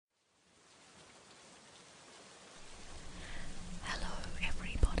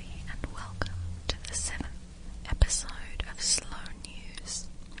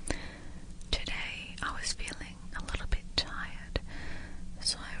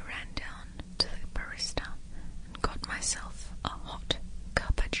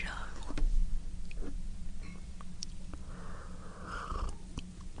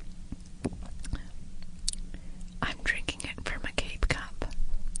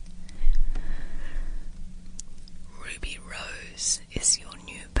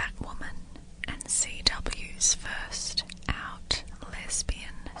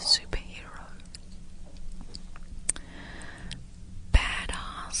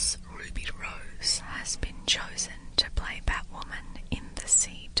been chosen to play Batwoman in the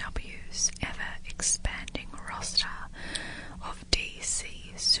CW's ever-expanding roster of DC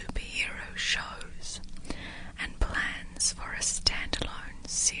superhero shows, and plans for a standalone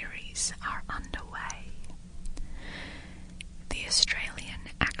series are underway. The Australian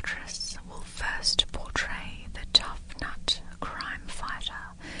actress will first portray the tough-nut crime fighter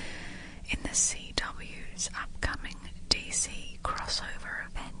in the CW's upcoming DC crossover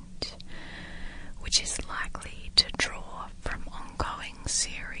event, which is likely to draw from ongoing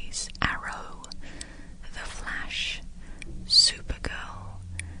series Arrow, The Flash, Supergirl,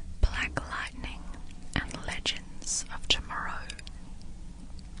 Black Lightning, and Legends of Tomorrow.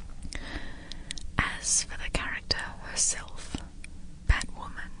 As for the character herself,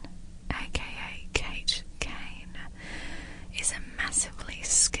 Batwoman, aka Kate Kane, is a massively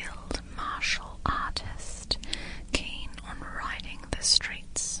skilled martial artist keen on riding the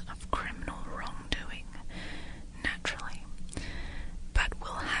streets of criminal wrongdoing naturally, but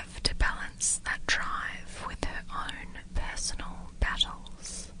will have to balance that drive with her own personal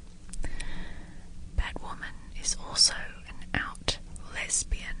battles. Batwoman is also an out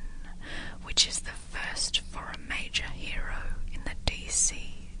lesbian, which is the first for a major hero in the DC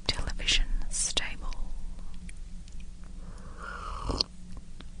television stable.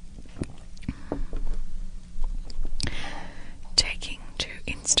 Taking to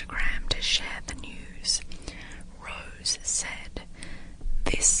Instagram to share the news, Rose said,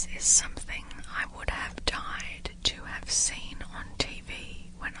 "This is something I would have died to have seen on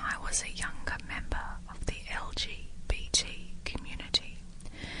TV when I was a younger member of the LGBT community,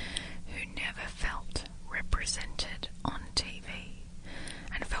 who never felt represented on TV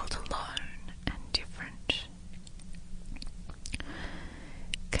and felt alone and different."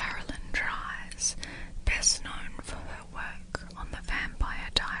 Carolyn Dries, best known for her work on The Vampire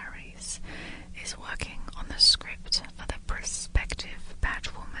Diaries, is working on the script for the prospective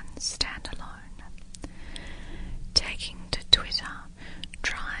Batwoman standalone. Taking to Twitter,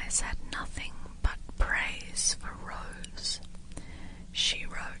 Dries had nothing but praise for Rose. She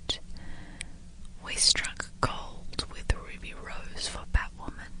wrote, "We struck gold with Ruby Rose for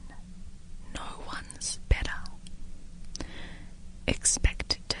Batwoman. No one's better.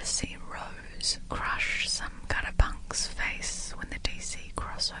 Expect to see Rose crush some gutterpunk's face when the DC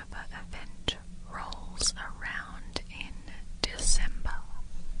crossover event rolls around in December."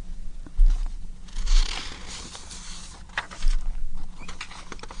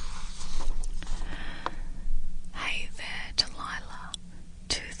 Hey There Delilah,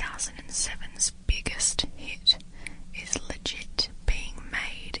 2007's biggest hit, is legit being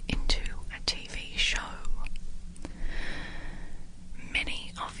made into a TV show.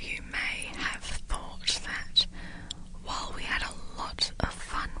 Many of you may have thought that, while we had a lot of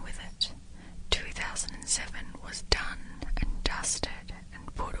fun with it, 2007 was done and dusted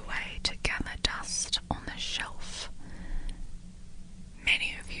and put away to gather dust on the shelf.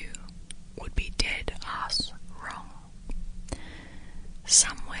 Many of you would be dead ass wrong.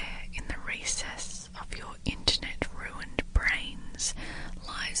 Somewhere in the recess of your internet-ruined brains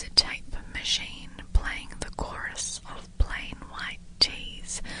lies a tape machine playing the chorus of Plain White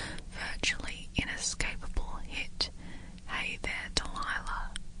T's virtually inescapable hit, "Hey There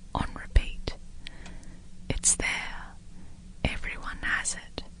Delilah," on repeat. It's there. Everyone has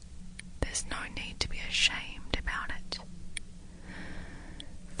it. There's no need to be ashamed about it.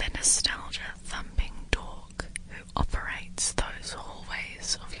 The nostalgia-thumping dog who operates those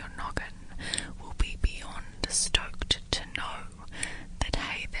hallways of your noggin will be beyond stoked to know that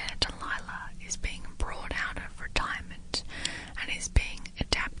Hey There Delilah is being brought out of retirement and is being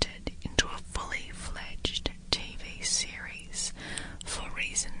adapted into a fully fledged TV series for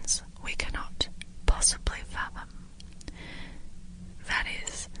reasons we cannot possibly fathom. That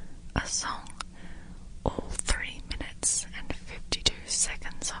is, a song, all 3 minutes and 52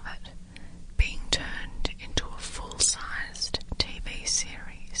 seconds of it, being turned into a full-sized TV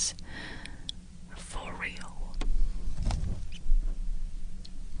series. For real.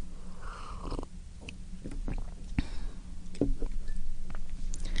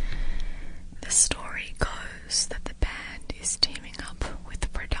 The story goes that the band is teaming up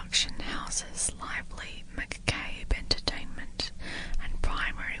with production houses Lively, McCabe Entertainment and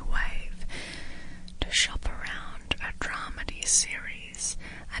Primary Wave to shop around a dramedy series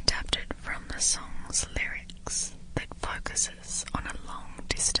adapted from the song's lyrics that focuses on a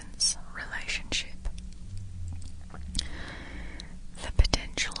long-distance relationship. The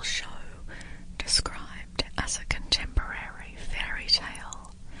potential show, described as a contemporary fairy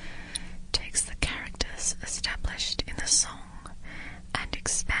tale, takes the characters established in the song and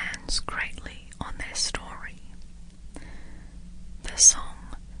expands greatly on their story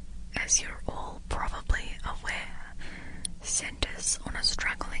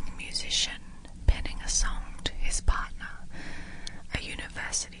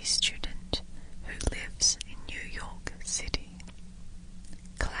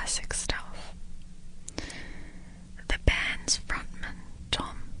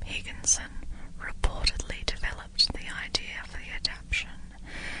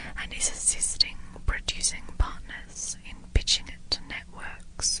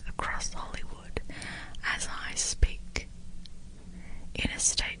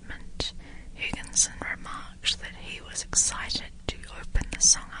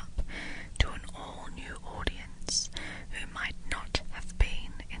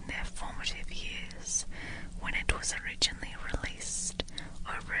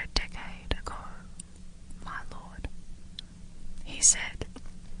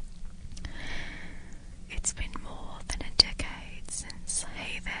It's been more than a decade since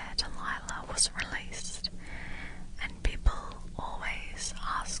Hey There Delilah was released, and people always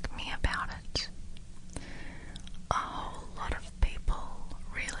ask me about it. A whole lot of people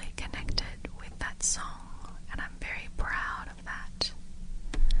really connected with that song, and I'm very proud of that.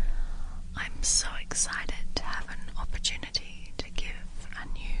 I'm so excited to have an opportunity to give a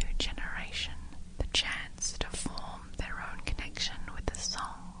new generation the chance to form their own connection with the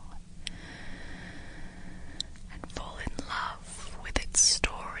song and fall in love with its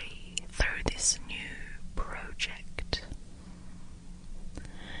story through this new project.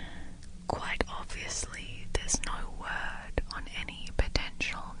 Quite obviously, there's no word on any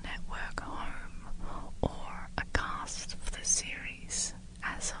potential network home or a cast for the series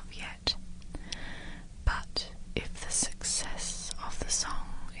as of yet. But if the success of the song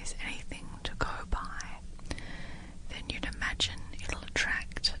is anything to go by, then you'd imagine it'll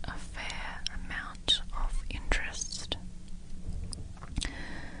attract a fair amount of interest.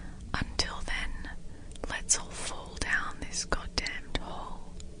 Until then, let's all fall down this goddamned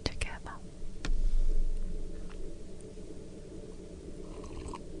hole together.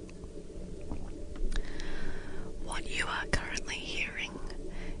 What you are currently hearing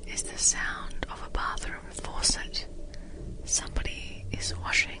is the sound of a bathroom faucet. Somebody is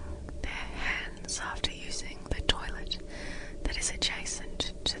washing their hands after using the toilet that is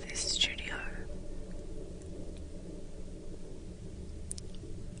adjacent to this studio.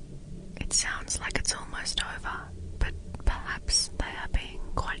 It sounds like it's almost over, but perhaps they are being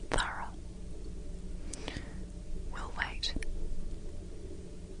quite thorough. We'll wait.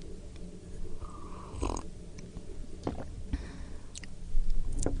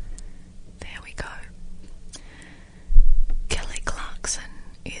 There we go. Kelly Clarkson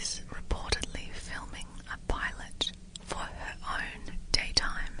is reportedly filming a pilot for her own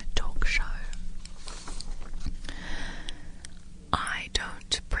daytime talk show. I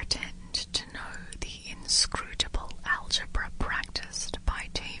don't pretend to know the inscrutable algebra practiced by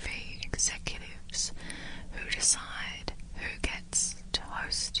TV executives who decide who gets to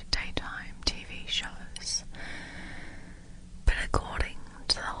host daytime TV shows. But according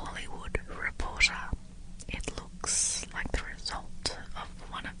to the Hollywood Reporter, it looks like the result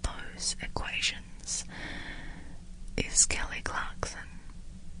of one of those equations is Kelly Clarkson.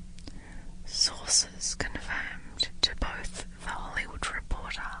 Sources confirmed to both the Hollywood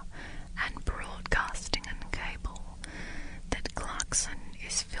Reporter and Broadcasting and Cable that Clarkson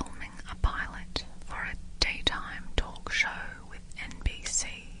is filming a pilot for a daytime talk show with NBC,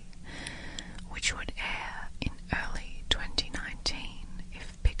 which would air in early 2019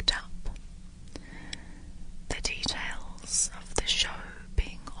 if picked up. The details of the show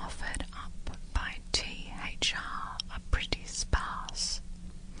being offered up by THR are pretty sparse.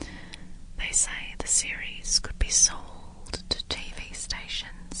 They say the series could be sold to TV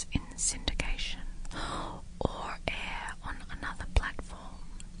stations in syndication or air on another platform,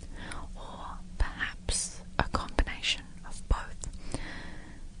 or perhaps a combination of both.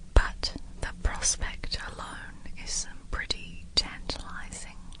 But the prospect alone is pretty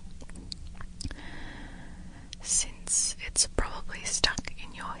tantalizing. Since it's probably stuck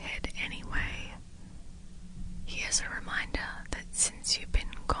in your head anyway, here's a reminder that Since You've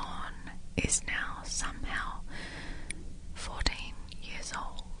Been Gone is now